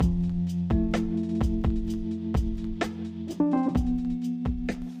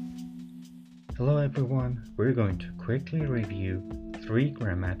everyone, we're going to quickly review 3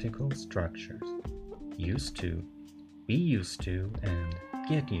 grammatical structures: used to, be used to, and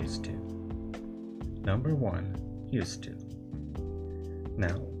get used to. Number 1, used to.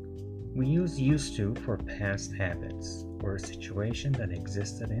 Now, we use used to for past habits or a situation that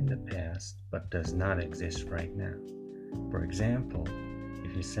existed in the past but does not exist right now. For example,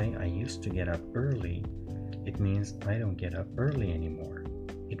 if you say I used to get up early, it means I don't get up early anymore.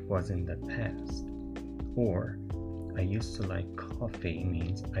 It was in the past. Or I used to like coffee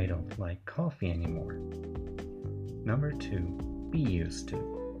means I don't like coffee anymore. Number 2, be used to.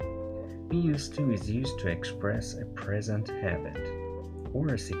 Be used to is used to express a present habit or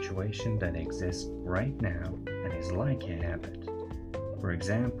a situation that exists right now and is like a habit. For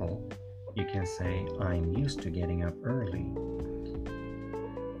example, you can say I'm used to getting up early.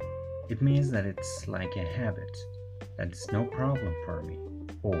 It means that it's like a habit, that it's no problem for me.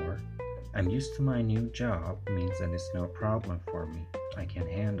 Or I'm used to my new job means that it's no problem for me. I can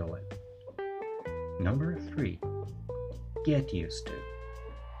handle it. Number 3, get used to.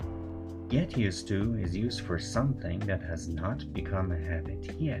 Get used to is used for something that has not become a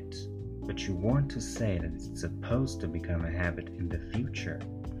habit yet, but you want to say that it's supposed to become a habit in the future.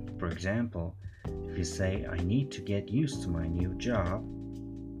 For example, if you say I need to get used to my new job,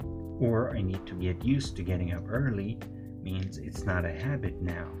 or I need to get used to getting up early, means it's not a habit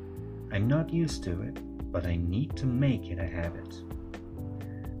now. I'm not used to it, but I need to make it a habit.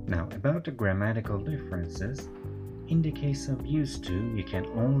 Now, about the grammatical differences, in the case of used to, you can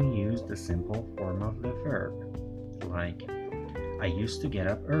only use the simple form of the verb, like I used to get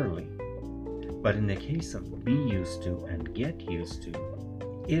up early. But in the case of be used to and get used to,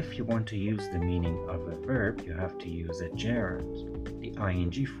 if you want to use the meaning of a verb, you have to use a gerund, the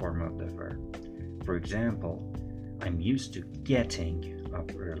ing form of the verb. For example, I'm used to getting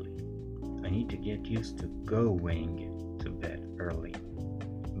up early. I need to get used to going to bed early.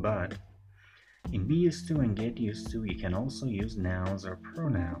 But in be used to and get used to, you can also use nouns or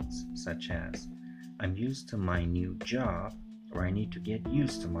pronouns, such as I'm used to my new job, or I need to get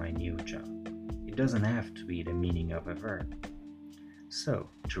used to my new job. It doesn't have to be the meaning of a verb. So,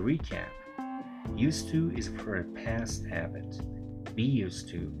 to recap, used to is for a past habit, be used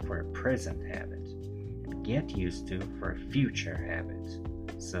to for a present habit, get used to for a future habit.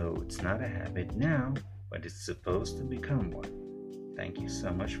 So it's not a habit now, but it's supposed to become one. Thank you so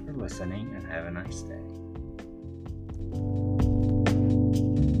much for listening and have a nice day.